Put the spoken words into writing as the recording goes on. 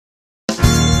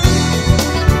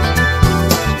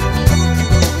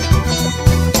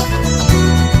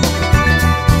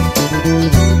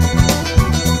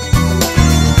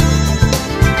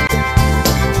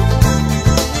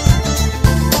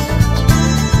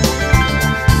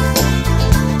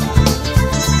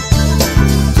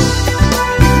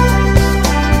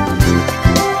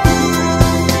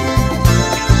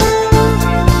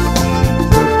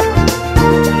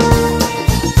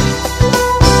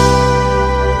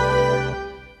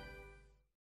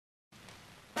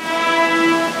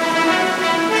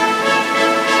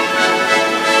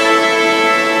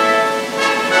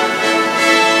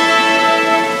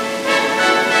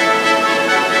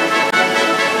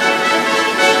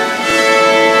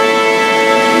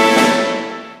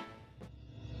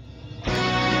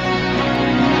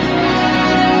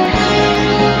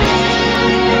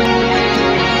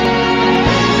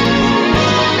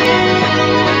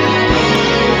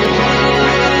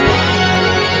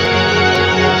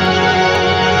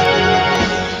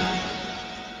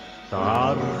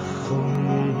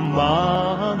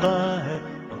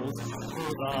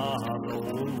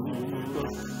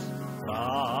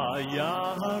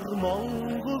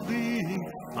Mongolian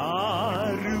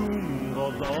arum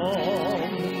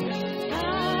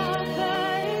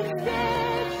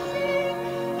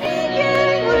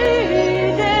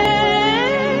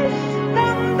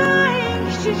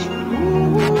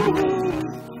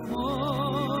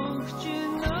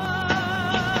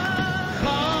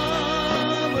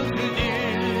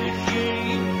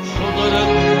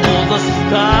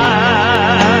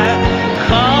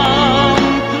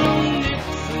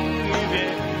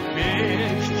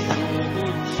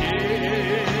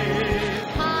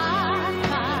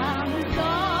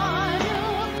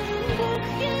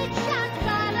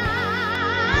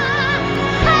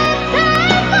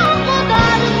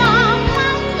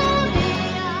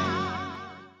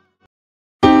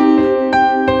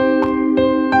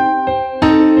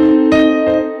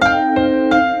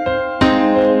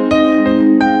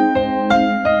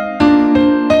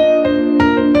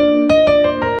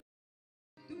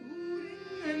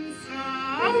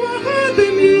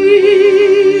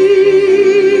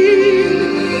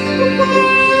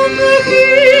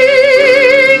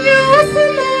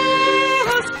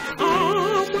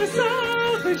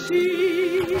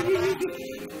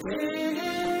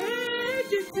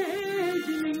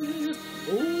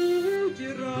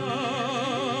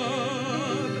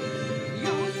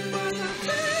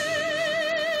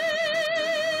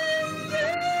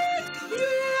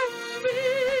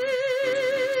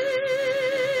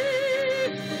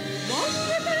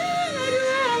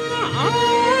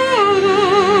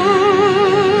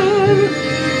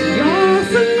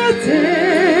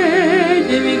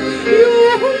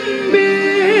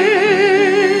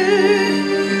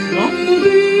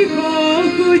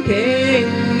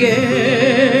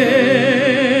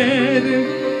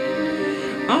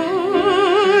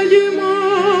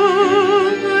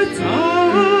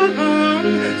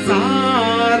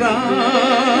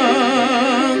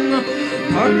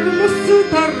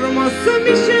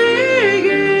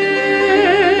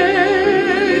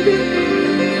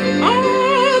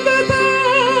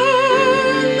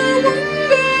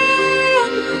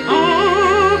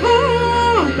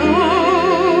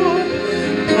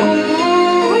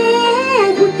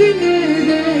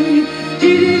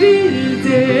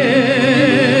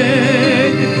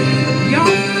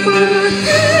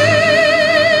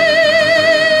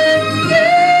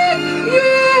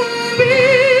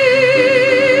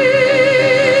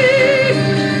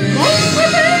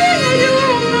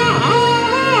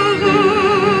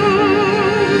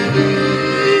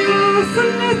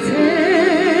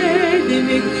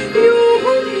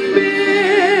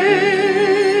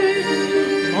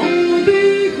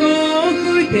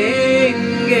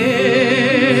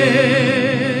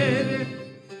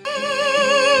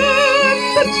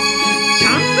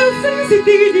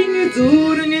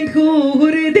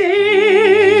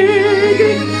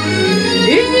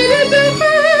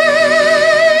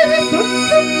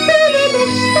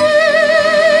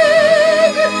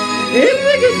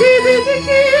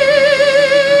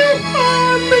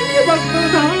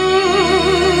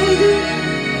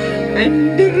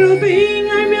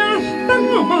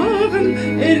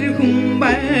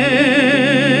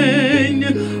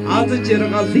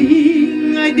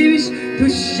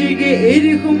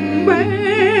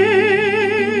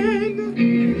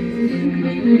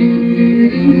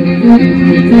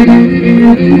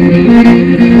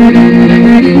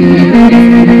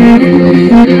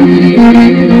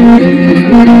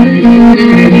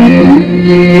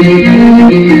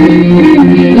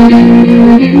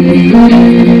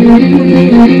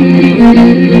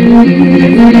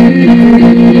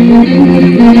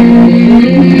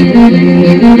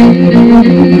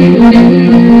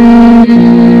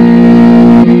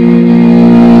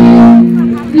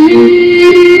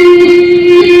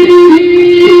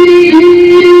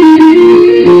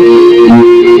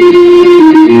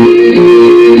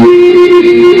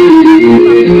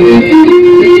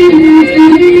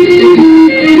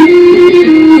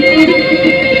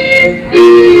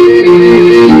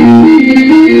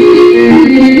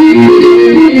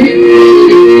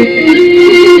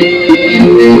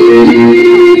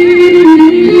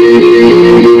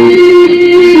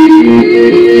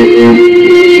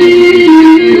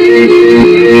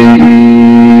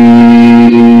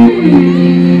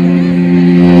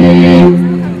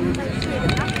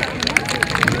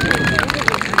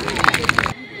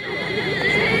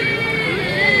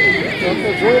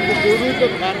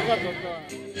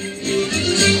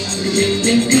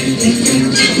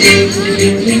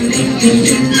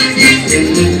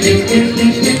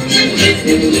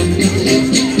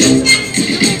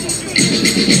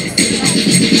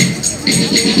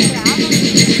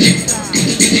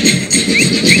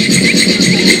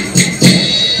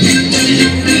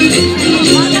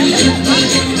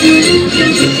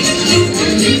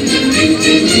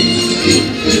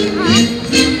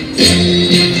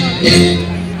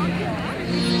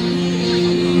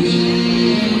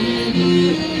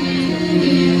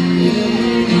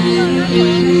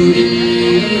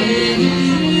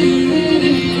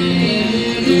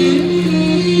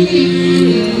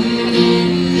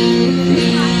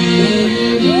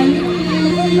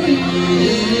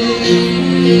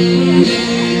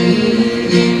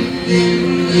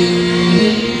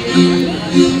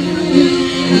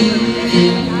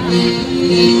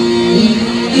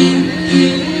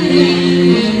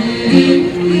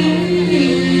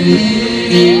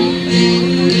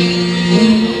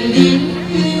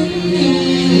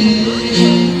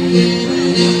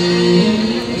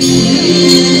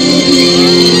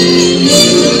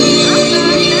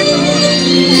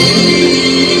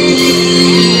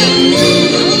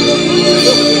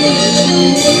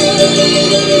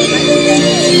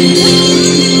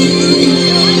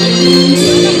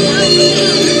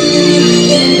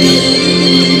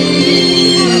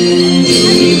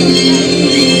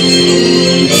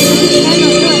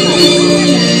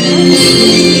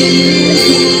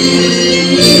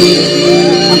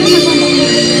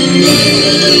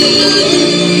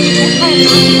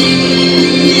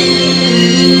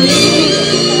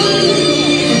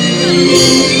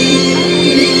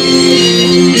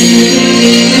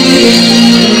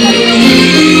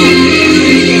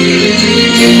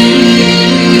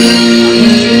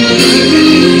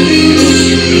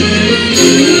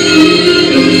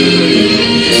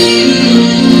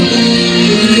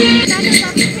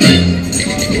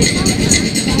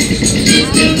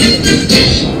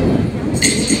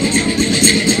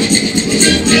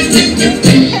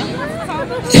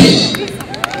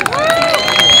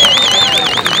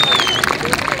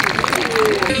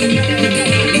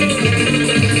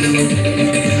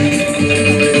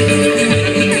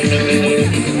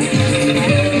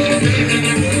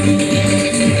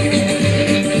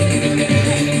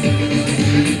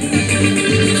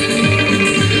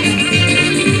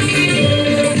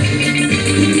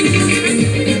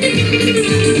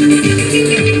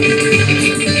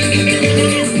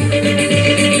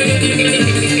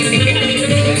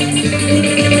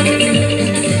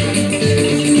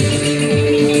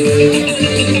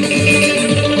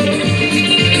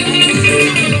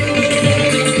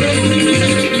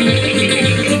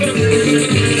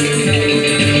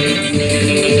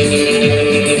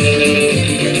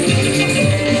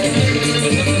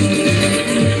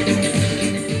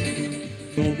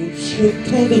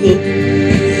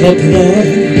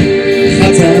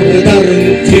Хатардар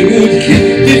тэгвэл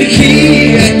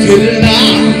дэлхийэтэлна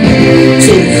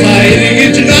Зөв хайр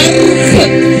гэж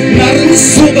гарахад наран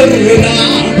сударна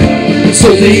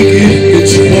Зулыг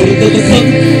гэж хордолход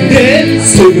дэл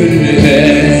сүгэрнэ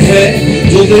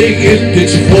Зулыг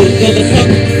гэж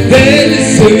хордолход дэл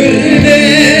сүгэрнэ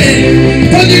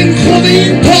Палин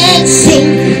ховын тагсан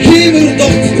химэр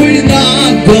дохтгүй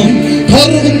наадам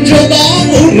Торгон жолоо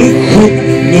өрхөд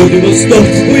нөлмөс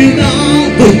дохтгүй наадам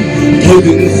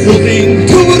Тогын худын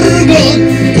төвөргөн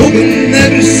тогын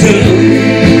нәрсэн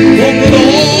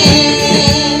Монгол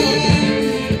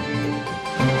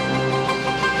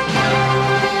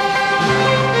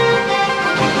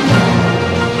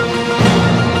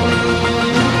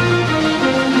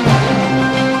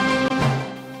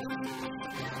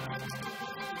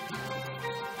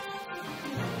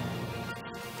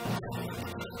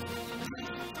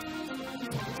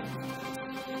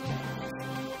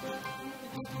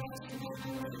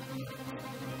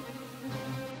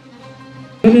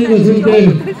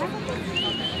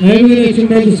аймагын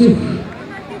чимээлсүх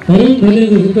баруун талын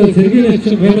зөвлөлтөөр цэргийн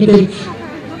ачин гомдолж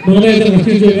Монголиад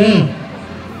очиж байгаа.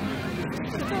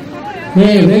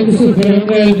 Аймагсүх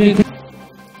баруун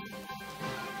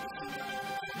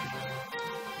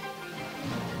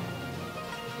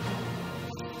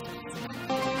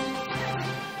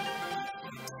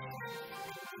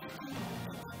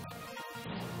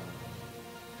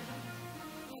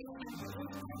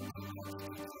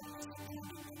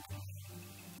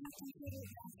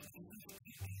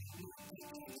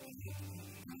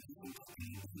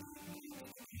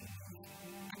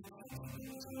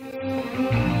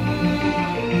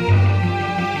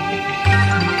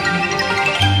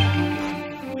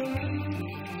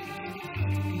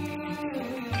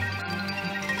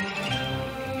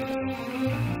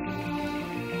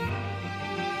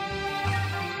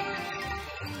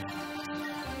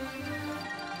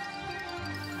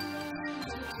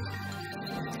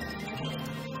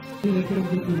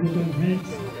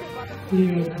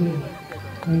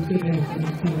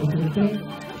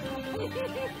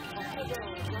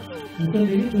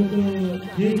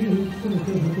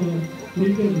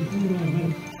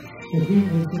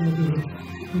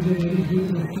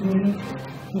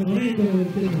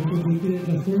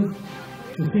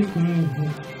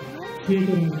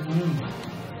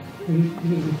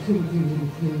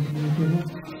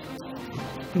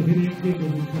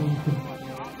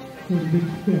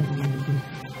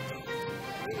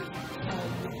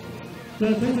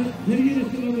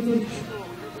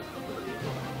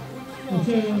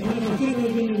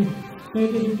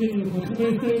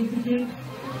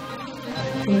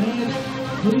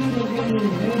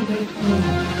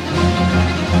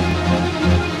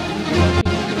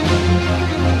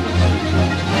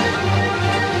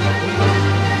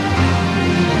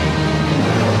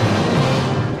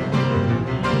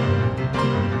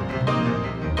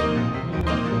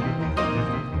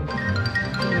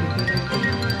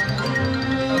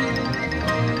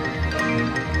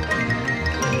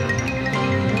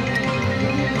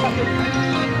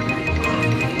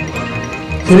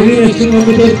цэргийн ачин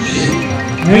гомдолж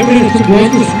аймагын ачин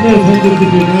гомдолсноор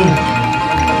хөндөрлөж байна.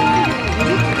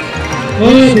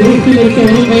 Өөрөөр хэлбэл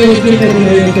баярлалаа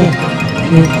баярлалаа.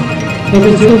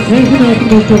 Тэгээд цэргийн ачин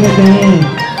гомдолж байгаа.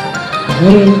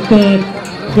 Өөрөөр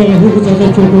хэлбэл хүүхэд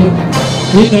залуучууд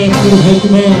энэ ачин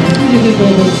хэлмээ энэ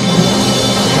байдаг.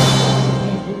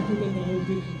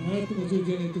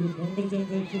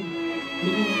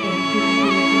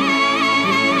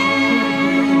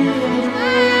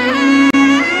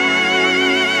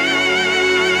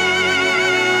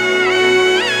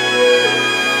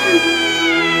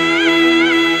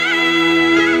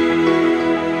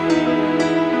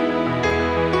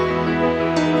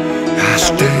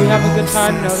 Stay we have a good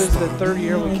time. You know, this is the third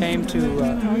year we came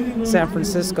to San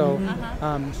Francisco.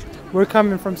 We're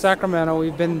coming from Sacramento.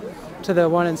 We've been to the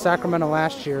one in Sacramento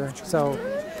last year, so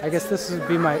I guess this would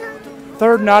be my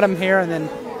third Naadam here, and then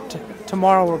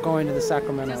tomorrow we're going to the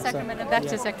Sacramento. To Sacramento, back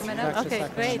to Sacramento. Back to Okay,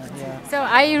 Sacramento, great. yeah. So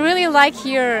I really like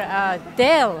your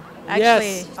Dale, actually.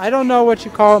 Yes, I don't know what you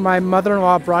call it. My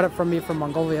mother-in-law brought it from me from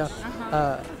Mongolia.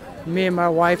 Me and my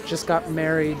wife just got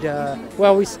married.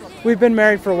 Well, we've been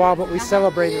married for a while, but we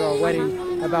celebrated our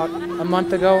wedding about a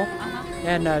month ago,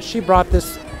 and she brought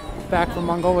this back from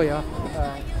Mongolia,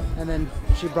 and then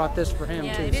she brought this for him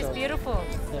too. It is so. beautiful.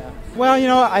 Yeah. Well, you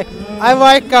know, I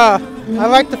like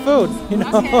the food. You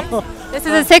know. Okay. This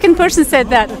is the second person said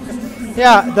that.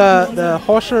 Yeah, the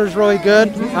hosher is really good.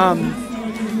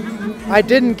 I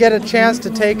didn't get a chance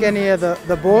to take any of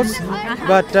the bulls,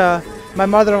 but my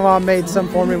mother-in-law made some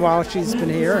for me while she's been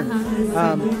here.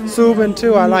 And Subin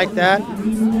too, I like that.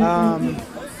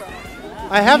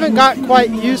 I haven't got quite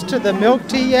used to the milk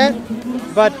tea yet,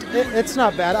 but it's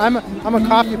not bad. I'm a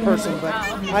coffee person, but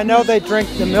I know they drink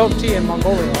the milk tea in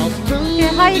Mongolia also. Okay,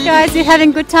 hi you guys, you having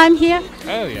a good time here?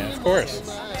 Oh yeah, of course.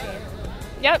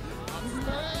 Yep,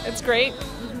 it's great.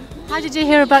 How did you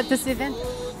hear about this event?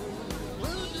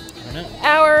 I don't know.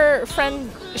 Our friend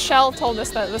Shell told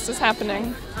us that this is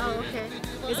happening. Oh, okay.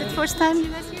 Is it first time you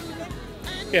guys here today?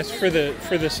 Yes, for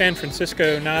the San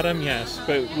Francisco Naadam, yes.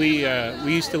 But we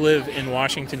used to live in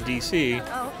Washington D.C.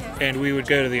 Oh, okay. and we would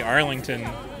go to the Arlington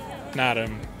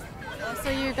Naadam. So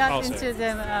you got Also. into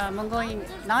the Mongolian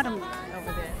Naadam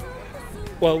over there.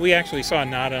 Well, we actually saw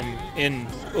Naadam in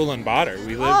Ulaanbaatar.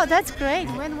 We Oh, lived. that's great.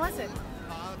 When was it?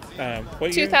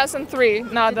 What year? 2003,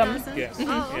 Naadam. 2000? Yes.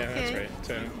 Oh, Yeah, that's okay.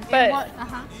 right.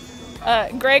 So,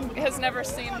 But Greg has never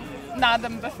seen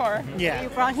Naadam before. You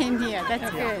brought him here.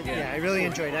 That's good. Yeah, I really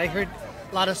enjoyed it. I heard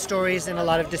a lot of stories and a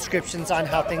lot of descriptions on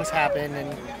how things happen,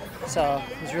 and so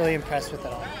I was really impressed with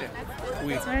it all.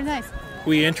 It's very nice.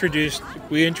 we introduced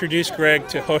Greg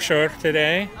to Hoshor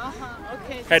today.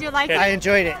 Okay. Did Had- you like had- I it?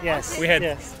 enjoyed it. Yes. We had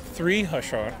yes. 3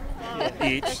 Hoshor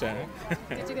each. So.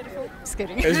 Did you get a food? Just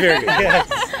kidding. It was very good. Yes.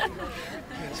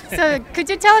 So could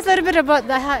you tell us a little bit about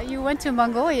how you went to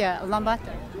Mongolia,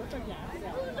 Ulaanbaatar?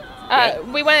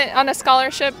 We went on a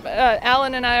scholarship.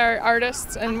 Alan and I are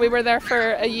artists, and we were there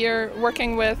for a year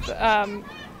working with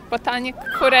Botanik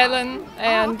Kurelen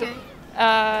and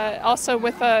also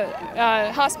with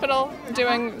a hospital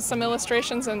doing some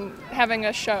illustrations and having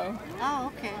a show.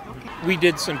 Oh, okay. We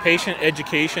did some patient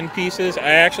education pieces.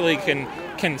 I actually can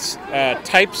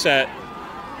typeset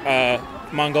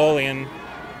Mongolian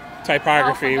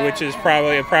typography, Alphabet. which is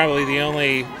probably the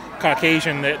only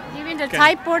Caucasian that. You mean the Can-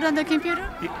 typeboard on the computer?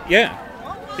 Yeah,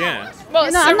 yeah, Well,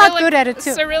 You know, I'm not good at it,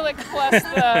 too. Cyrillic plus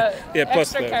the Yeah, plus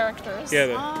extra the- characters. yeah.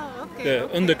 Oh, okay. The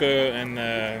Undaku and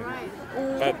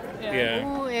yeah.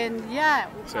 Ooh, and yeah.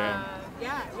 So.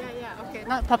 Yeah. Okay,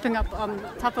 not popping up on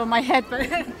top of my head, but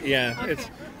Yeah,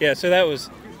 Okay. So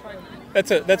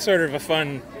that's sort of a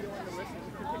fun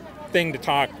thing to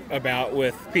talk about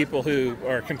with people who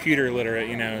are computer literate.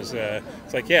 You know, it's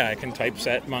like I can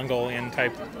typeset Mongolian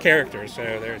type characters. So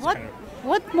there's what kind of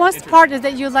what most part is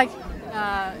that you like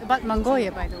about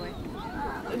Mongolia, by the way?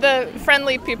 The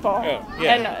friendly people Oh,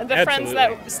 yeah, and the friends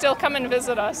absolutely. that still come and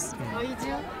visit us. Oh, you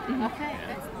do? Okay,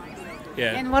 that's nice.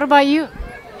 yeah. And what about you?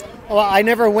 Well, I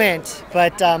never went,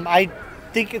 but I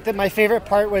think that my favorite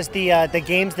part was the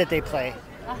games that they play.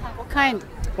 What kind?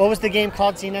 What was the game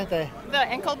called, Zena? The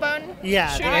ankle bone. Yeah,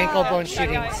 shooting? the ankle bone Shagai.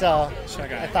 shooting. So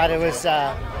Shagai. I thought it was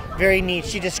very neat.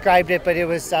 She described it, but it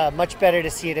was much better to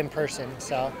see it in person.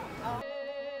 So.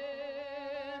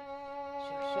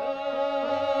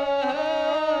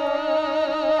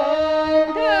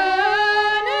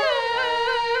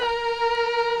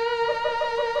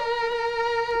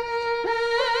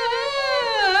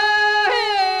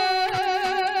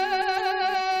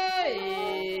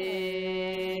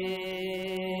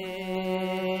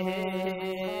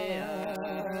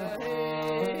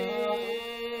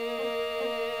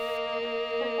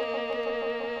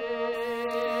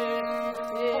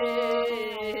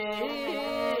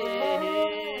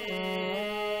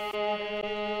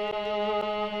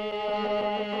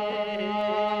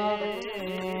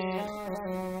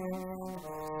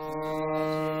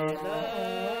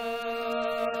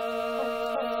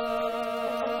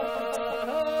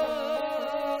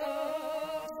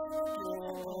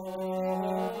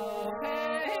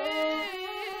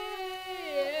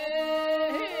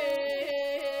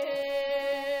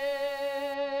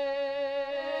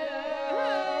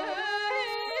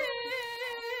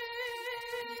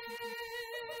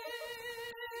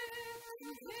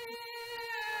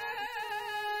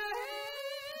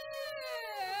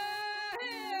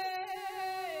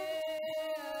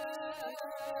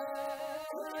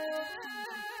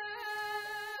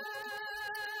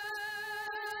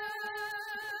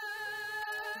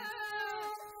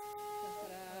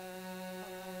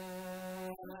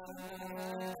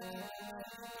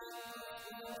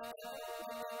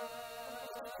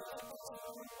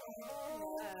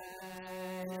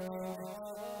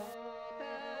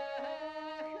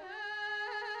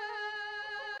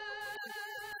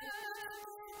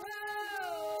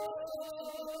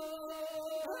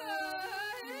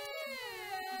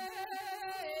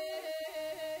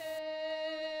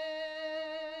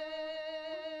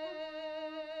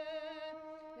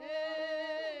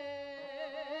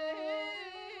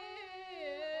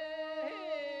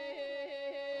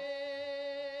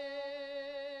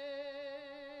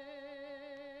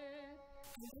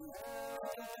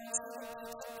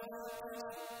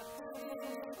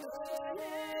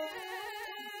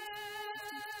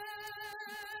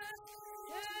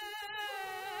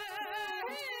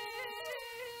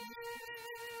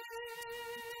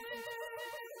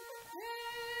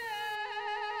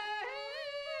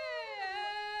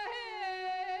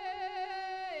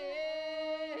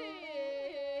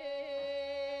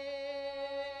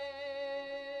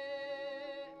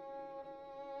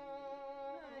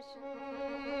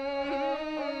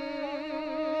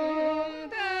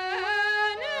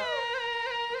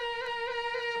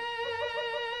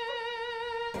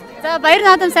 За баяр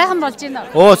наадам сайхан болж байна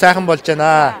уу? Оо сайхан болж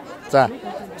байна. За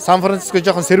Сан Франциско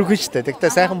жоохон сэрүүхэн штэ. Тэгтээ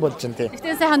сайхан болж байна тий.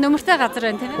 Тэгтээ сайхан нөмөртэй газар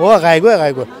байна тийм ээ. Оо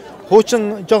гайгүй.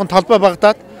 Хуучин жоохон талбай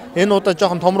багдаад энэ удаа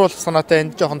жоохон томруулах санаатай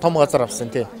энэ жоохон том газар авсан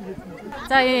тий.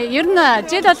 За ер нь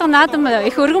жил болгон наадам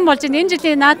их өргөн болж байна. Энэ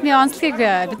жилийн наадмын онцлогийг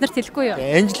биднэрт хэлэхгүй юу?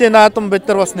 Энэ жилийн наадам бид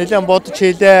нар бас нэлээд бодож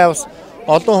хийлээ. Бас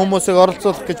олон хүмүүсийг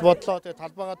оролцуулах гэж бодлоо. Тэгээ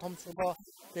талбайгаа томцголоо.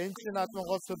 Энэ жилийн наадмын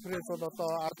гол сюрприз бол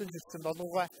одоо ардын жилийн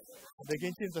долгуугаа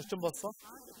гинтийн зочин болсон.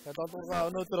 Тэгээд долгуугаа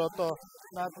өнөөдөр одоо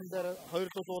наадам дээр 2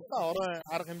 дуу уулаа. Орон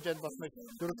арга хэмжээнд бас нэг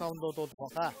 4-5 дуу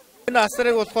байна. Энэ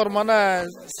асрыг болохоор манай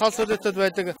салсолитэд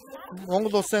байдаг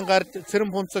Монгол улсын гард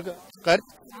цэрэн пунцэг гард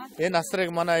энэ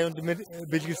асрыг манай аюунд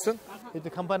бэлгэлсэн.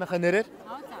 Бид компанийнхаа нэрээр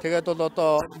тэгээд бол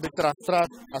одоо бид нар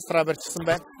асраа барьчихсан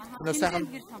байна. Энэ сайхан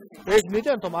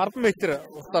нэлээд том 10 м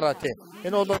утгаараа тий.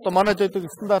 Энэ бол одоо манай дэдэг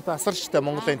стандарт асар штэй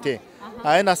Монголын тий.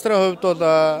 Энэ асрын хувьд бол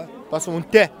бас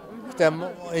үнэтэй. Гэтэ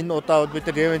энэ удаа бид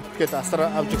нар ивэнтгээд асар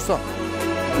авч өгсөн.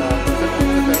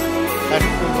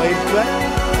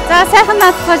 За сайхан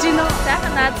наадах гэж байна уу?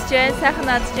 Сайхан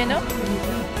наадж байна уу?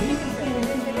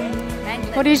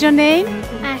 What is your name?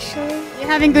 Ashley. You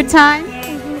having good time?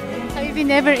 Have you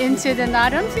been ever into the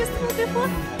Naadam festival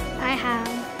before? I have.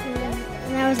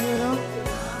 When I was little.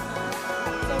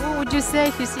 So what would you say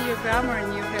if you see your grandma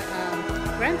and your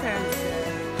grandparents?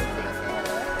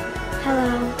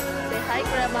 Hello. Say hi,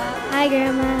 Grandma. Hi,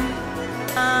 Grandma.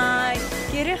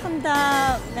 Гэрээхэндээ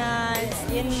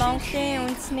энэ Монголын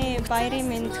үндэсний баярын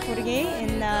мэнд хүргэе.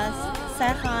 Энэ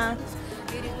сайхан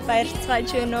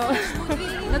баярцгааж байна уу?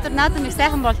 Өнөөдөр наадам их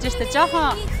сайхан болж штэ.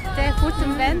 Жохон тэг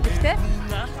хүүтэн байна гэхдээ.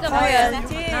 Гоё.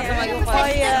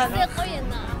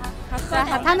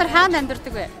 Та нар хаана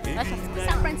амьдардаг вэ?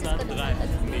 San Francisco.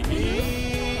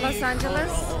 Los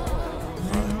Angeles.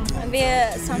 Би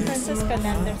San Francisco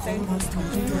амьдардаг.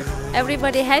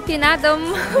 Everybody happy Naadam.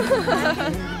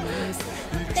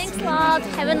 Thanks a lot.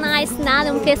 Have a nice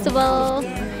Naadam festival.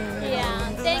 Yeah.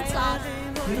 Thanks a lot.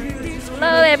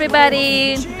 Hello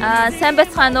everybody. Сайн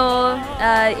байцгаана уу?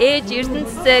 Ээж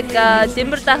ертөнцийг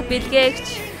дэмбэр дах бэлгээгч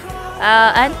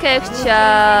анкэгч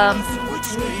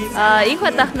их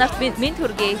бадах нарт мэд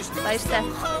хүргэе. Баярлалаа.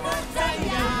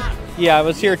 Yeah, I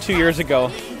was here 2 years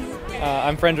ago.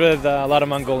 I'm friends with a lot of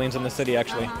Mongolians in the city,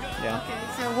 actually. Yeah.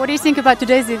 So what do you think about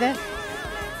today's event?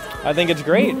 I think it's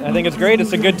great.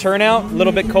 It's a good turnout. A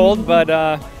little bit cold, but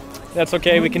that's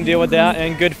okay. We can deal with that.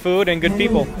 And good food and good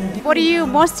people. What do you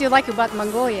most like about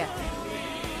Mongolia?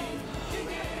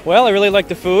 Well, I really like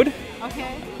the food. Okay.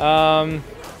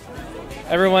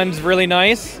 Everyone's really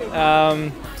nice.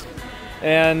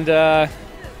 And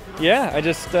yeah, I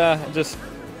just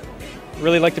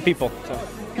really like the people. So.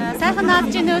 Сайхан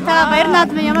наадж байна уу? Та баяр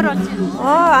наадам ямар болж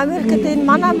байна? Америкт энэ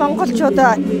манай монголчууд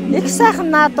их сайхан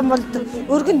наадам бол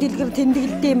өргөн дэлгэр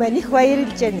тэмдэглэдэг юм байна. Их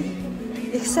баярлж байна.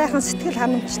 Их сайхан сэтгэл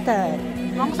ханамжтай байна.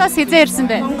 Монголоос хизээ ирсэн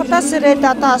бэ? Монголоос ирээд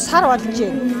одоо сар болж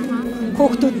байна.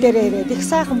 Хүүхдүүд дээрээ ирээд их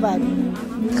сайхан байна.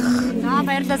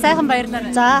 Баярлалаа, сайхан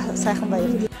баярлалаа. За, сайхан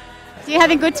баярлалаа. Do you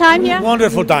having a good time here?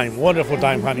 Wonderful time,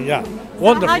 honey. Yeah,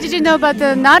 wonderful. How did you know about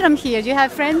the Naadam here? Do you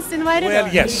have friends invited? Well,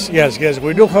 yes.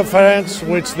 We do have friends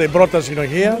which they brought us,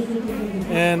 here,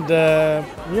 and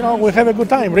we have a good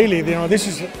time. Really, this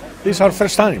is our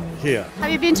first time here.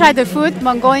 Have you been tried the food,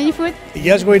 Mongolian food?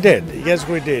 Yes, we did,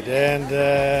 and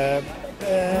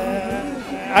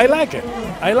I like it.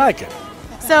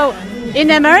 So,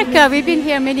 in America, we've been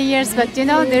here many years, but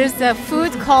there's a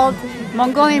food called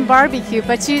Mongolian barbecue,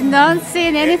 but you don't see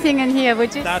anything in here,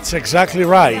 would you? That's exactly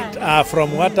right.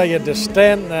 From what I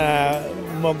understand,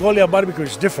 Mongolian barbecue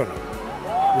is different.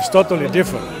 It's totally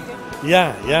different.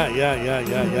 Yeah.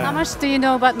 How much do you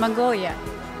know about Mongolia?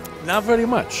 Not very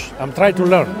much. I'm trying to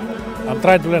learn.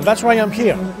 That's why I'm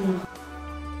here.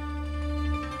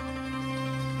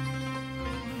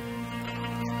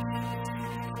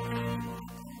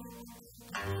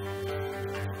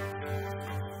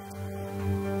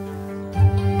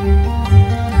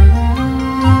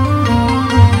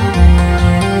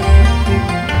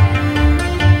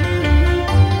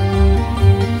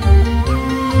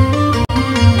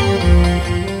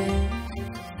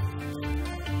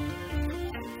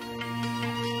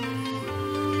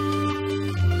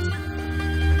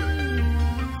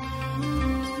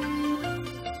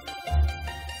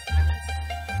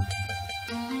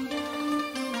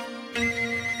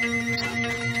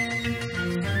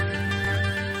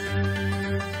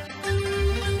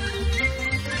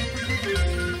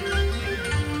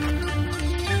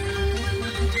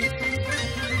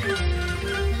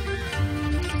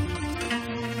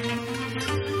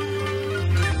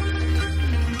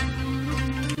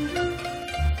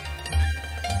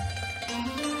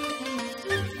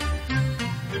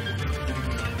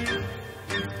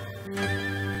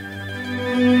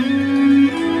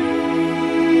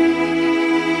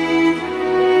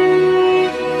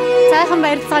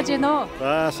 баярлаж байна уу?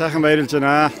 За сайхан баярлж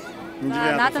байна.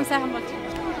 Наадам сайхан болж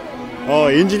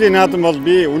байна. Энэ жилийн наадам бол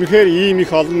би үнэхээр ийм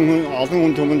их олон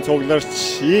хүн түмэн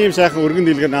цугларч ийм сайхан өргөн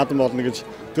дэлгэр наадам болно гэж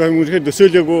зөвхөн үнэхээр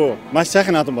төсөөлөөгүй маш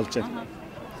сайхан наадам болж байна.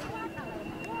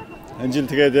 Энэ жил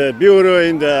тэгээд би өөрөө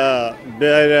энд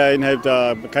энэ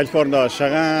хавьд Калифорни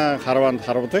шагаан харваанд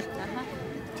харвдаг.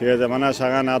 Тэгээд манай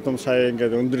шагаан наадам сая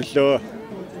ингээд өндөрлөө.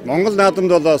 Монгол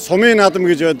наадамд бол сумын наадам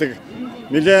гэж байдаг.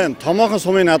 Нилээн томоохон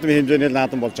сумын наадмын хэмжээний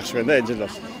наадам болж ах шиг байна энэ жил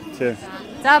бол. Тийм.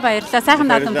 За баярлалаа. Сайхан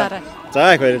наадамдаарай.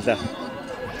 За их баярлалаа.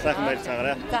 Сайхан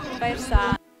баярлцаагаарай. За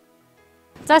баярлалаа.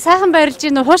 За сайхан баярлж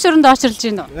гин үү? Хууш өрөнд очрлж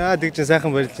гин үү? Тэгж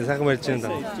сайхан баярлж байна. Сайхан баярлж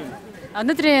байна.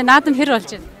 Өнөөдрийн наадам хэр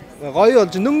болж байна? Гоё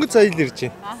болж дөнгөж сая л ирж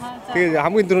байна. Тэгээд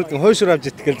хамгийн дөрөвд хууш ур авч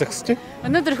идэх гэж зогсож байна.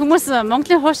 Өнөөдөр хүмүүс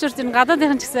Монголын хууш урд энэ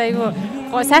гадаадынхан ч гэсэн айгүй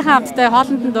гоё сайхан амттай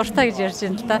хоолнд нь дуртай гэж ярьж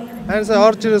байна л да. Харин сая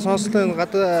орж ирээ сонслоо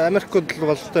гадаа Америкууд л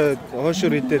болтой хууш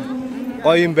ур идээд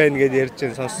гоё юм байна гэж ярьж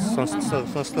байна.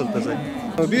 Сонслоо л да сая.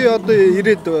 Би одоо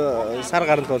ирээд сар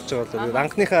гаранд болж байгаа бол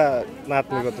анхныхаа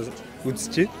наадмыг одоо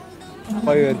үзэж байна.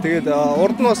 Гоё байна. Тэгээд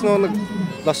урд нь бас нэг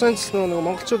Лос Анжелес нэг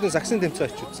монголчуудын саксын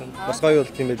тэмцээн очиж үзсэн. Бас гоё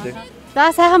болт юм байлээ.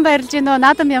 За сайхан баярлж байна уу?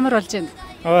 Наадам ямар болж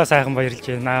байна? Сайхан баярлж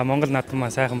байна. Монгол наадам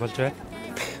маань сайхан болж байна.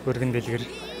 Өргөн дэлгэр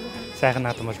сайхан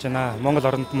наадам болж байна. Монгол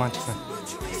оронд маань ч гэсэн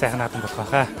сайхан наадам болох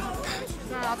байхаа.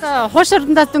 Одоо хууш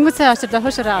урдандаа дөнгөж сая очирлаа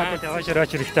хууш ураа аваад. Хууш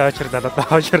ихтэй очирлаа одоо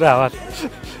хууш ураа аваад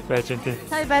байж байна тий.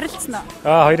 Сая барилцсан уу?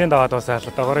 Хоёрын даваа дуусаад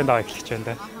одоо гурийн даваа эхлэж байна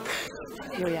да.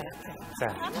 Юу яа. За.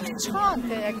 Чон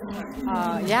яг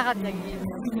яагаад яг юм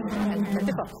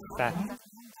гэдэг вэ? За.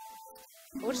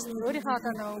 Өөрийнхөө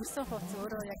одоо нэг өмсөн хувцас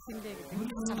өөрөө яг тэндээ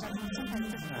гэдэг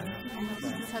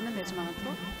санаа байж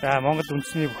магадгүй. За Монгол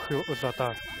үндэсний бүх бол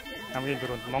одоо хамгийн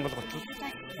дөрөнд Монгол гутал.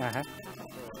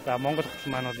 За Монгол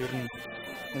гутал маань бол ер нь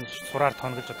сураар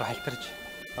тонголж одоо халтарж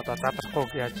одоо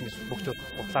задрахгүй яаж ингэж бүгд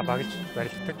гутлаа багж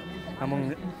барилддаг.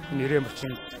 Хамон нэрээ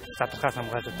мөчин задрахаас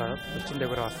хамгаалж одоо мөчин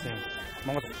дээр бас юм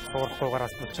Монгол суурахгүйгээр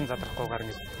бас мөчин задрахгүйгээр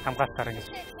ингэж хамгаалтаар ингэж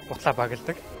гутлаа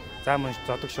багладаг. За мөн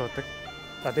зодог шуудаг.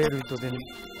 За дээр үед бол энэ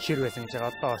шир байсан гэж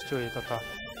байгаа. Одоо орчин үед одоо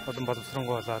олон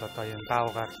боловсронгуй болоод одоо юм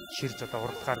даавгаар ширж одоо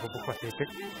уралдахааргүй бүх бат хийдэг.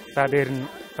 За дээр нь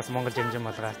бас Монгол жанжин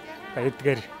малгай.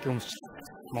 Эдгээр юмч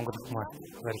Монгол хүмүүс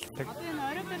барилддаг.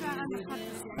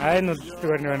 Энэ бол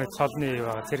зүгээр нэг цолны юу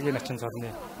байгаа. Цэргийн начин цолны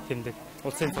тэмдэг.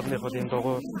 Улсын цолных бол юм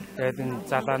дугуй. Тэгээд энэ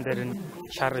залаан дээр нь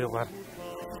шар югаар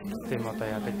тийм одоо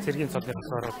яадаг. Цэргийн цолны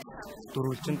болохоор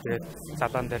дөрвөлжин тэгээд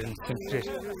залаан дээр нь тэмцрээр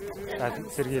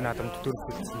цэргийн наадамд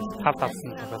дөрвөлжин хав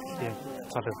тавсан тийм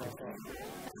цол өгдөг.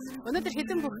 Өнөөдөр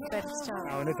хэдэн бүх барилж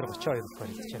байгаа? Өнөөдөр 32 бүх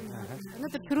барилж байна.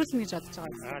 Өнөөдөр төрүүлнэ гэж бодож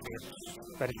байгаа. Тэгээд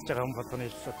барилж байгаа хүн болгоны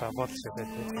одоо бодлоо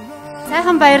байдаг.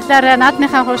 Сайхан баярлаарай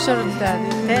наадмынхаа хуушурд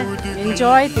тий.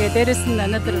 Enjoy тэгээд дээрэс нь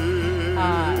өнөөдөр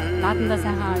наадамдаа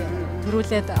сайхан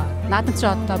төрүүлээд наадамч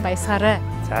одоо баясгаарай.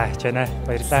 За хичээнэ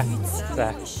баярлаа.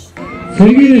 За.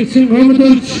 Сэргийн эцэг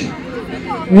гомдолч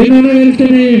энэ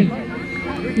нэртэйний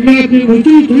наадмын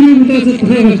өчиг төрүүлээс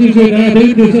тахаас ирсэн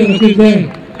дээрээс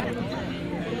ирсэн.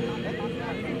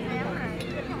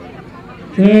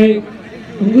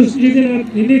 Өнгөрсөн жилийн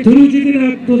энэ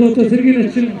төрүүлжийн бол одоо сэргийн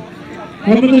эцэг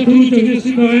гомдолч төрүүлж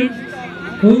өгсөн байна.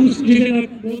 Өнгөрсөн жилийн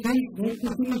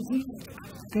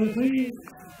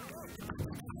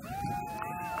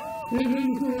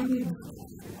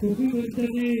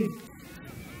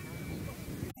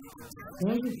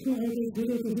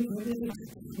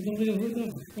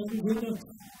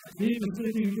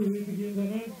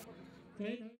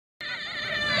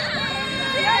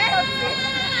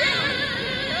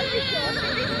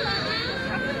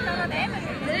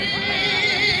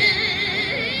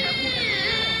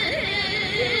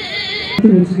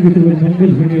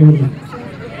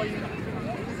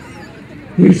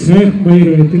их сайхан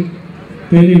баяр байдаг.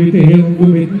 Тэний бид хэмгүй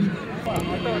мэднэ.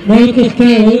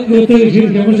 Монголтай өнөөдөр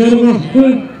хэрэг ямар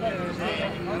жаргахгүй.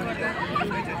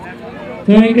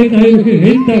 Тэнгэр аюух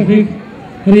хэн тафик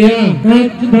хриа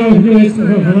хат таавхнээс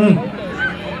хаа.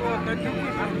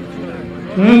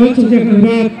 Таавч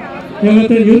яханрат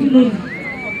ягата юрнон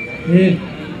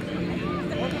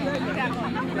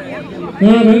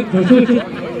засууч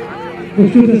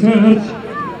бүхчүүд сахарч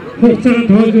хугацаанд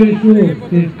тоож ирсэн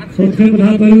үү? Сотхон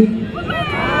хатаа юу?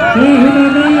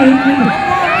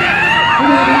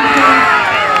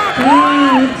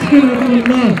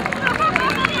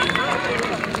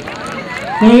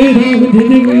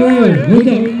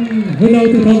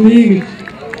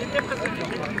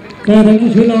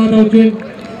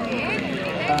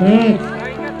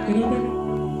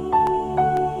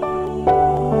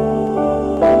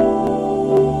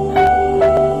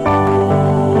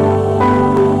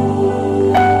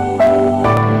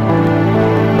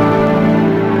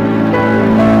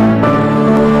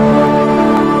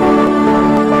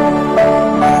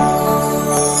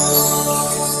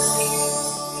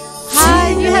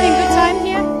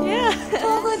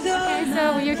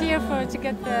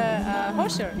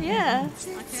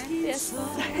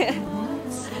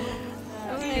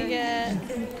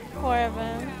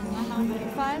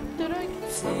 5 дөрөв.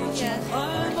 Yes.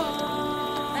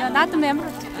 Наадам ямар?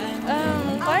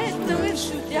 Гоё зүгээр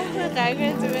яг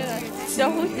гайгүй зүгээр.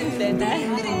 Зөвхөн байна.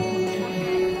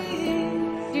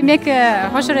 Do you make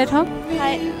hosher at home?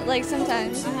 Like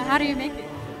sometimes. How do you make it?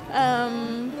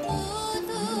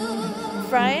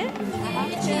 Fry it.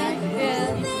 Yeah.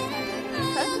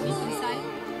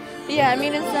 Yeah,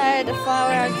 meat inside, the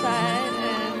flour outside,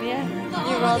 and yeah,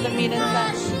 you roll the meat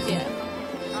inside. Yeah.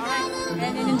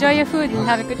 And enjoy your food and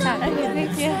have a good time. Okay,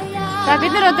 thank you. За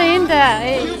бид нар одоо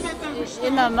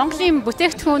энэ Монголын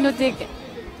бүтээгдэхүүнүүдийг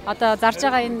одоо зарж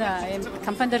байгаа энэ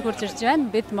компанидэр хурж ирж байна.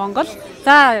 Бид Монгол.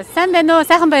 За сайн байна уу?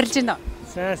 Сайхан баярлж байна уу?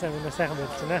 Сайн байна. Сайхан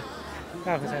баярлж байна.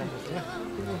 Сайхан баярлж байна.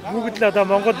 Бүгд л одоо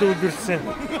Монгол үйлдвэрлэсэн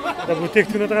одоо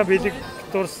бүтээгдэхүүнүүдийн бэлэг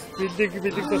зүйлс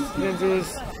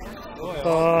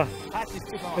одоо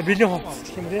бэлэн хувцас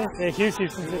гэх юм дээ. Хийс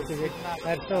хийсэн зүйлийг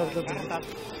харьцаа орлоод байна.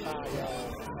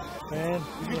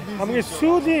 Хамгийн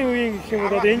сүүлийн үеийн гэх юм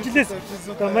бол одоо энэ жилээс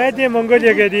одоо Naadam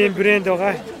Mongolia гэдэг ийм брэнд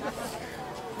байгаа.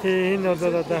 Тэгээ энэ бол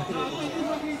одоо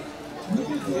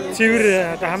цэвэр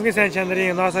одоо хамгийн сайн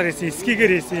чанарын ноосоор хийсэн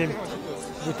эскигээр хийсэн юм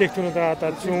бүтээгдэхүүнүүд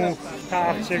одоо зүүн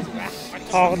таах шиг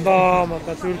тоглоом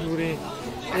одоо зүр бүрийн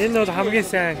энэ бол хамгийн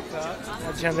сайн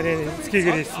чанарын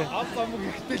эскигээр хийсэн.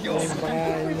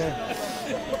 Энэ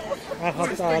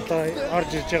ахалтаа одоо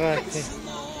орж ирж байгаа тийм.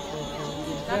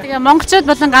 Тэгээ монголчууд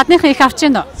болон гадныхан их авч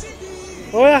гинөө.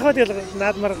 Яг хөө тэгэл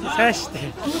наадмаар сайн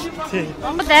штэ. Тийм.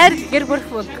 Монгол айр гэр бүл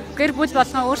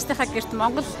болгон өөрсдийнхээ гэрт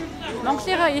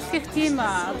Монголыгаа илтгэх тийм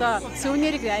одоо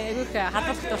сүвнэрийг айгүйх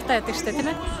хадгалах дуртай байдаг штэ тийм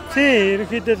ээ. Тийм,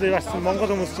 ерөнхийдөө л бас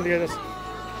монгол хүмүүс чинь тэгээд бас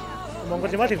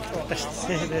монгол юм аа хэлэх дуртай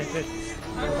штэ.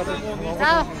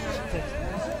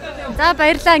 За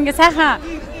баярлалаа ингээ сайхан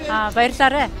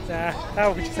баярлаарай. За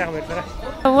таа бүхэн сайхан баярлаарай.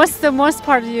 What's the most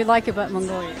part you like about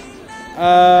Mongolia?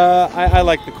 I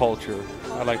like the culture.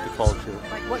 Like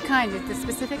what kind? Is the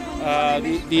specific?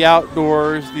 The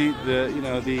outdoors, the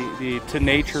to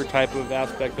nature type of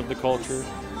aspect of the culture,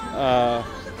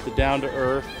 the down to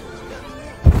earth,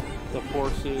 the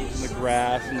horses and the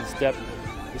grass and the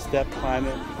steppe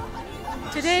climate.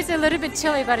 Today is a little bit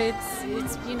chilly, but it's the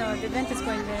event is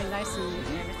going very nice and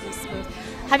everything's smooth.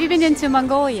 Have you been into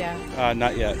Mongolia?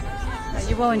 Not yet.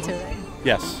 You will into it?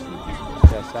 Yes,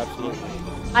 absolutely.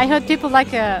 I heard people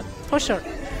like a pusher.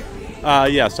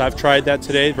 Yes, I've tried that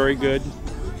today. Very good.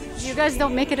 You guys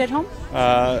don't make it at home?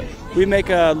 We make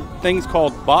things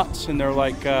called bots, and they're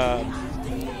like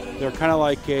they're kind of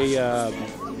like a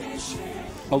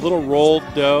little rolled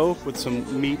dough with some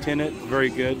meat in it. Very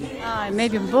good.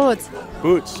 Maybe boots.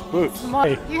 Boots.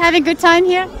 You having a good time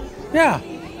here? Yeah.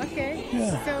 Okay.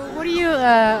 Yeah. So what are you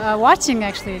watching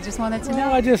actually? Just wanted to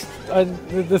know.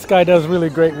 This guy does really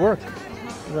great work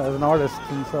as an artist,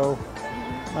 and so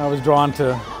I was drawn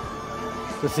to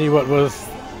see what this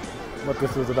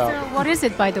was about. So what is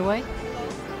it, by the way?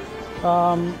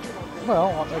 Well,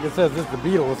 like it says, this is the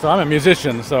Beatles, so I'm a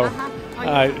musician, so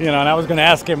and I was going to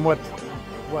ask him what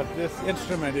this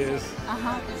instrument is.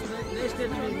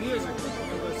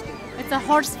 It's a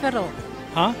horse fiddle.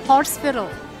 Huh? Horse fiddle.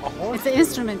 A horse? It's an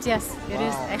instrument, yes. It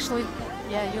is actually.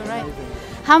 Yeah, you're right.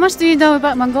 How much do you know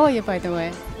about Mongolia, by the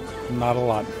way? Not a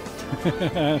lot.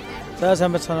 За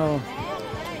сайн бацгаана уу.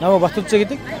 Намайг Батүлзэ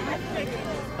гэдэг.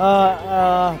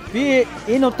 Би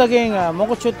энэ удаагийн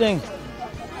монголчуудын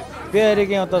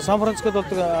биеэрийн одоо Сан Францискод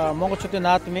болдог монголчуудын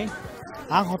наадмын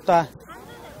анх удаа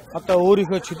одоо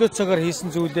өөрийнхөө чөлөө цагаар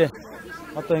хийсэн зүйлээ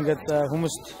одоо ингээд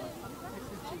хүмүүст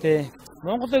тий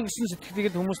Монголыг гэсэн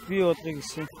сэтгэлгээд хүмүүст бий болгоё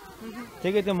гэсэн.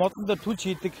 Тэгээд модон дээр түлж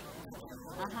хийдэг.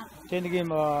 Тэ нэг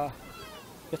юм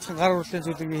яцхан гар урлын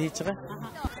зүйлийг хийж байгаа.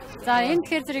 За энэ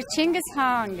тэгэхээр зэрэг Чингис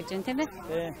хаан гэж байна тийм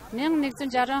ээ.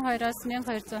 1162-оос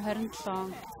 1227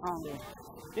 он.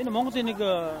 Энэ Монголын нэг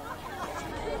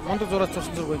мондо зураач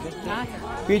зурсан зүг байлаа.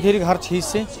 Би тэрийг харж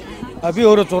хийсэн. Би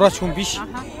өөрөө зураач хүн биш.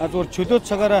 Зүгээр чөлөө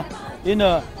цагаараа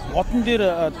энэ модон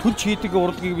дээр түлж хийдэг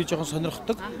урлагийг би жоохон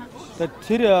сонирхдаг. Тэгээд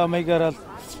тэр маягаараа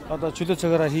одоо чөлөө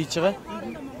цагаараа хийж байгаа.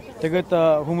 Тэгээд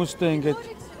хүмүүстэй ингээд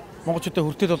монголчуудад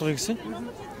хүртэл болгоё гэсэн.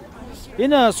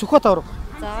 Энэ Сүхбат авраг.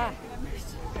 За.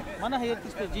 Манай хаяад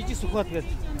тест жижиг Сүхбат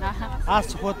гэдэг.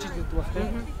 Сүхбат гэдэг баг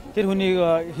тийм. Тэр хүнийг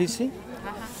хийсэн.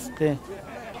 Тийм.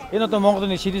 Энэ одоо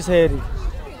Монголын ширээ саяар.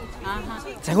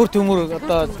 Захиур төмөр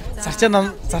одоо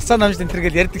зарцаа намж энэ төр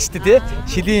гэж ярьдаг шүү дээ тий.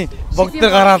 Шилийн богд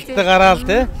дээр гараал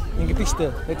тий. Ингэдэг шүү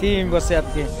дээ. Тийм бас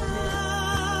яадгийн.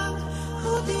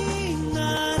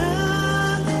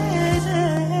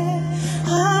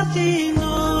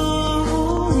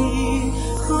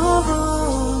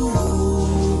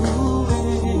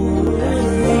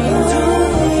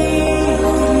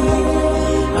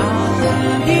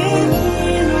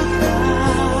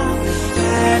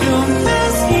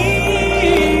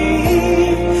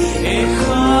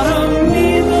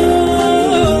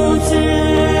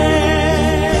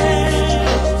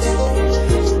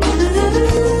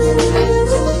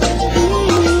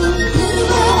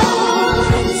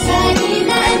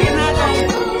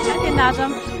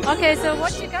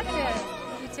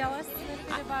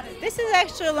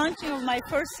 actually launching of my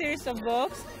first series of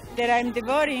books that I'm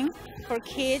devoting for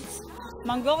kids,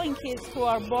 Mongolian kids who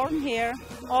are born here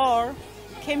or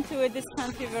came to this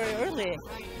country very early.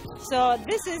 So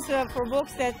this is for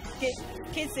books that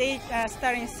kids age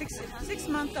starting 6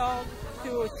 months old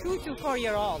to 2 to 4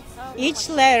 year olds. Each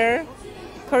letter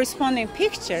corresponding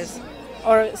pictures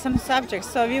or some subjects.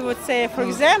 So we would say, for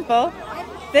example,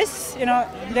 this,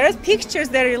 there are pictures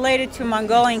that are related to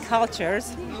Mongolian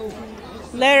cultures.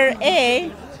 Letter A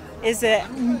is a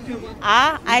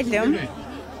item.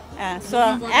 So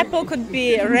apple could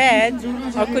be red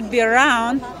or could be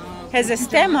round, has a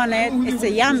stem on it, it's a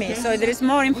yummy. So there is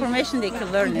more information they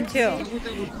can learn it too.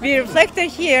 We reflected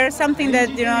here something that,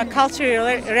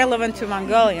 culturally relevant to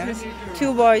Mongolians.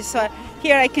 2 boys. So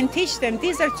here I can teach them,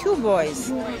 these are 2 boys.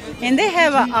 And they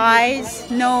have eyes,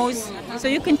 nose, so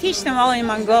you can teach them all in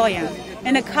Mongolian.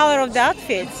 And the color of the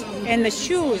outfits and the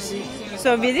shoes.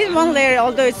 So within one layer,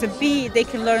 although it's a B, they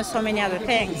can learn so many other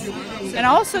things. And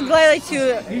also glad to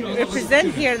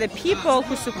represent here the people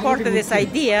who supported this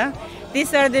idea.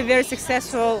 These are the very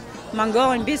successful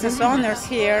Mongolian business owners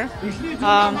here.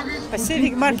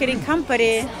 Pacific Marketing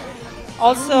Company,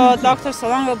 also Dr.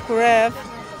 Salongo Purev,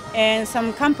 and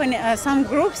some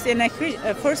groups in a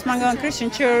First Mongolian Christian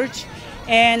Church,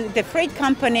 and the freight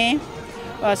company,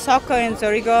 Soko and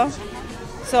Zorigo.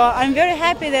 So I'm very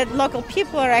happy that local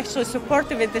people are actually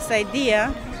supportive with this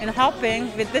idea and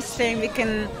helping with this thing. We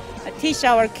can teach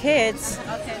our kids.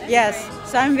 Okay. Yes,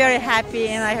 so I'm very happy,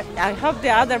 and I hope the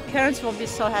other parents will be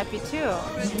so happy too.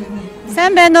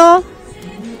 San Beno.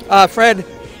 Fred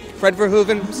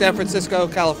Verhoeven, San Francisco,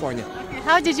 California. Okay.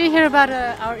 How did you hear about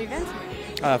our event?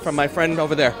 From my friend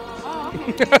over there. Oh,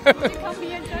 okay.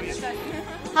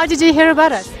 How did you hear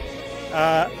about us?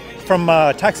 From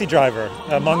a taxi driver,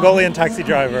 a Mongolian taxi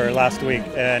driver last week,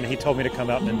 and he told me to come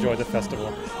out and enjoy the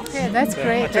festival. Okay, that's So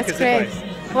great. I took That's his great.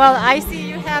 advice. Well, I see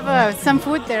you have some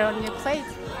food there on your plate.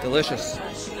 Delicious.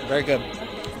 Very good.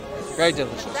 Very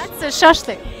delicious. That's a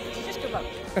shashlik.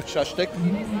 Shashlik?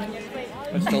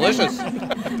 It's delicious.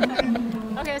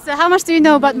 Okay, so how much do you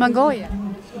know about Mongolia?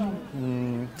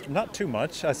 Not too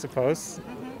much, I suppose.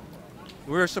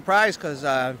 We were surprised because,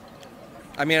 I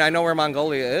know where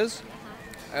Mongolia is,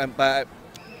 but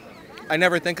I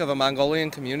never think of a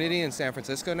Mongolian community in San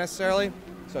Francisco necessarily.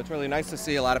 So it's really nice to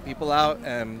see a lot of people out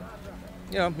and,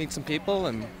 meet some people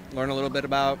and learn a little bit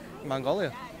about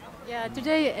Mongolia. Yeah,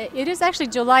 today it is actually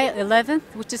July 11th,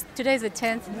 which is today's the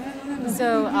 10th.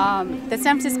 So the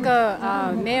San Francisco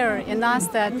mayor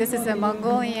announced that this is a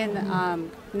Mongolian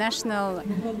national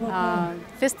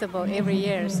festival every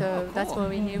year. So that's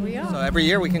why here we are. So every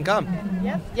year we can come.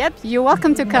 Yep, you're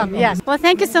welcome to come. Yes. Well,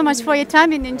 thank you so much for your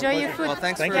time and enjoy your food. Well,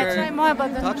 thanks for for try more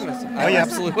about the talking to us. Oh yeah,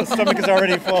 absolutely. The stomach is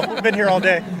already full. We've been here all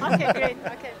day. Okay, great.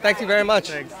 Okay. Thank you very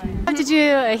much. Thanks. How did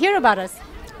you hear about us?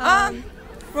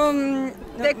 From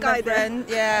that guy friend,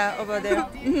 over there.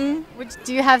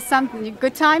 Do you have some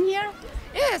good time here?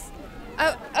 Yes,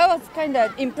 I was kind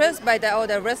of impressed by all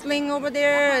the wrestling over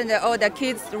there and all the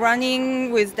kids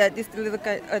running with this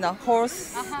little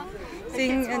horse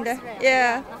thing, and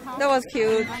that was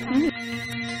cute.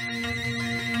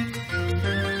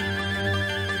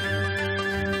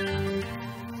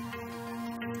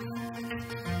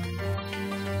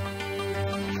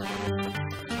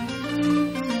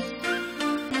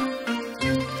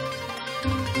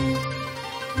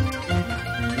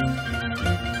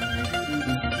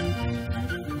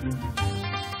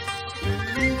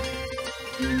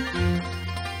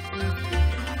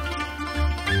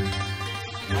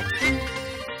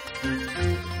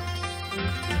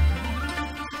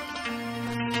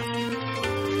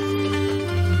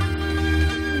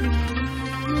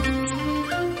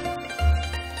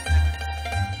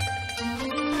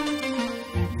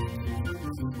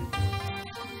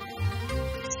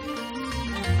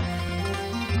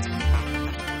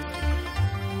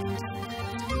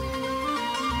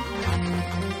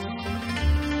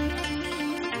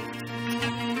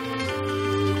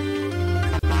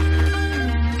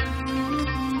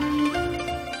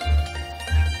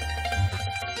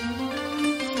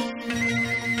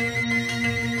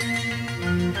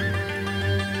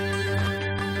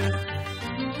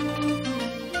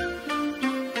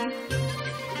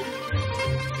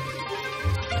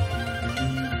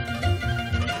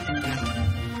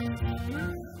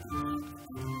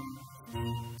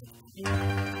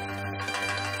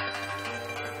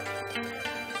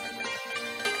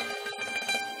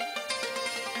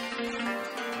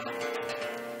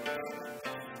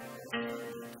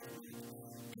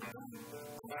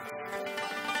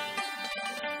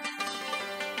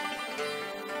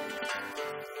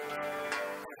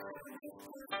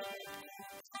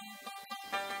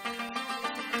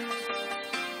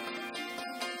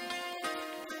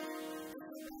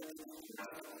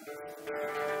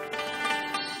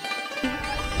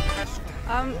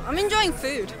 I'm enjoying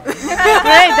food.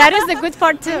 Great, that is the good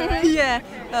part too. Yeah,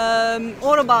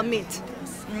 all about meat.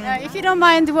 If you don't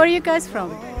mind, where are you guys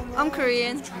from? I'm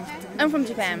Korean. I'm from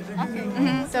Japan. Okay.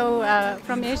 So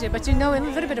from Asia, but you know a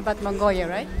little bit about Mongolia,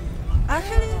 right?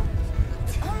 Actually,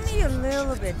 only a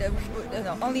little bit.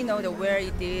 Only know where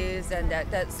it is and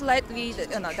that slightly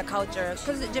the culture.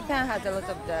 Because Japan has a lot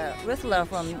of the wrestler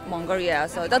from Mongolia,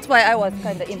 so that's why I was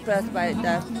kind of impressed by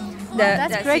the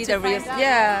that's great to find out.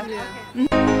 Yeah.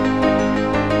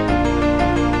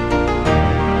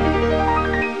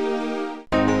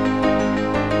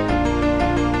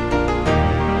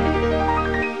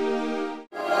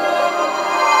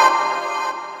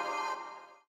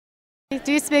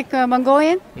 Do you speak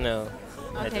Mongolian? No.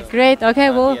 Okay, great. Okay,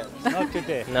 well. Not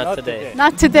today. Not today.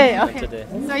 Not today. Okay. Not today.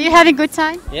 So you're having a good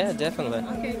time? Yeah, definitely.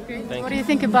 Okay, great. Thank What you. do you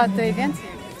think about the event here?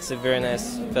 It's a very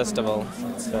nice festival.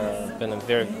 It's been a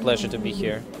very pleasure to be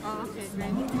here. Oh, okay,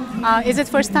 great. Is it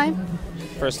first time?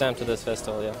 First time to this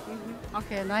festival, yeah.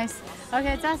 Okay, nice.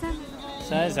 Okay, заасан.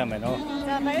 Сайн байна уу.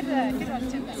 За баяр хэр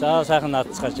болж байна. За сайхан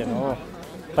наацгаж байна уу.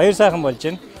 Баяр сайхан болж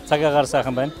байна. Цагаагаар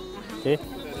сайхан байна. Тий.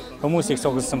 Хүмүүс их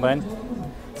сугалсан байна.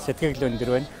 Сэтгэл өндөр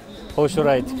байна.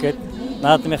 Хуушураа идэхэд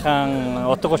наадмынхан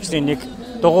утга учирын нэг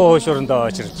дугуй хуушурандаа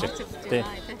очирч байна. Тий.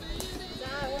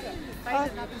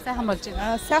 Сайхан болж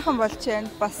байна. Сайхан болж байна.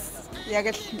 Бас яг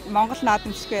л Монгол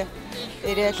наадамшгүй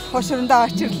ирээл хуушурандаа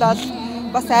очирлал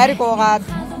бас айрг уугаад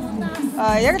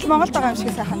яг л Монголд байгаа юм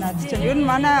шиг сайхан наадж байна. Ер нь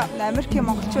манай Америкийн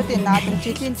монголчуудын наадам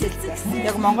жилийн жил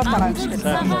яг Монголд байгаа юм шиг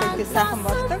сайхан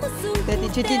болдог.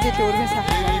 Тэгээд жилийн жил өргөн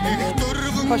сайхан болдог.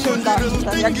 Хуушурандаа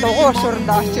очирлал яг дугуй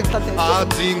хуушурандаа очирлал байдаг.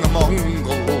 Азийн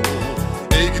Монгол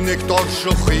нэг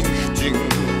доршох инжин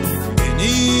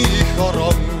миний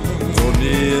хором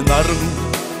зуны наран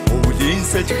өвлийн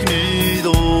сэлхний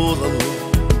дуулан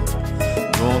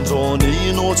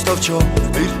Зоны нууц тавчо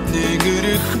эртний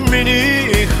гэрэх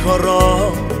миний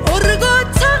хором Өргөө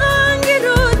цагаан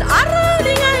гэрүүд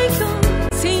арарын айлын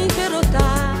синхрота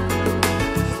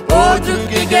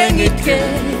Өдрөггэн итгэ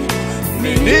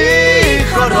миний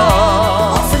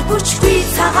хором Осол бүчгүй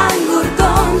цагаан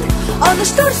өргөнд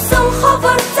Онош төрсөн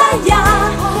ховор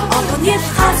заяа Огон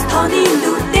ялхаас тооны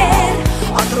нүдээр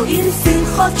Одруу ирсэн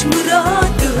хоч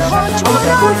мөрөөдөө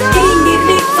Өнгөгийн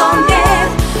нэрлэг зон дээр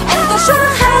Эндошор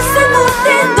хайсан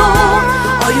үтэн дөө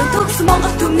Оюун төгс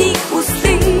Монгол түмнийг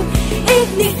хүслэн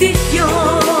Эднийг дэлгөө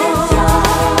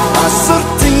Асар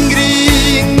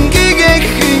тэнгэрийн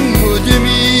гэгэхэн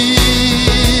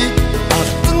өдмий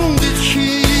Алтан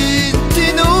дэлхийн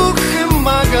тэнүүхэн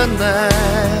маганаа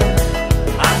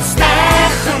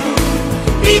Анстайхан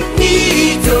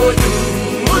бидний зөөлөн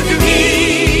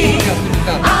өдмий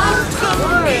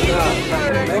Алтхан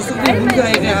Осолдын бүнгийн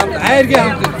аягийн хамт айргийн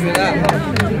хамт гэж байна.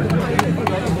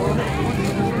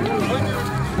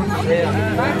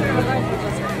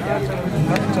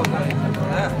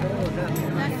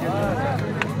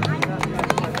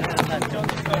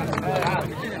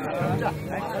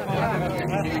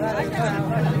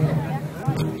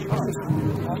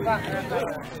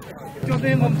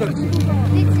 Чөлөө юм дөрч.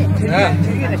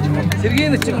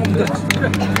 Сэргийн чин юм дөрч.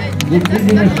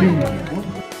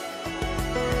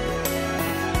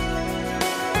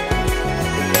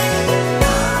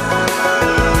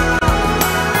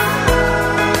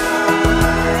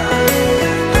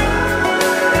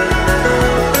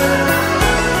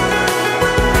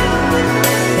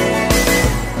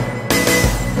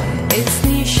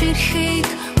 Эцний ширхэг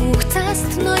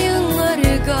үхтаст ноён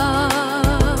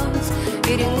оргоос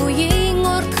Гэрэн үеийн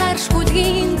урд харш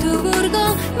гүлгийн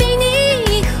төгөргөн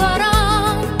миний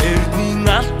хором Эрдний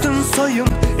алтан соём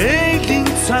элийн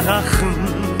цагаахан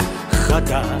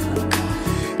хадаг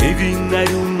Эвийн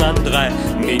аюун андгай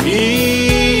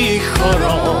миний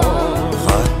хором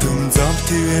Хатан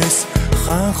замтивэс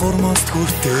хаан хормост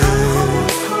хүртээ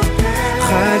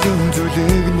Хайлун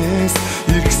зүлэгнээс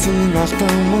иргсэн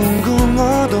алтан мөнгөн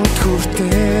одод хүртээ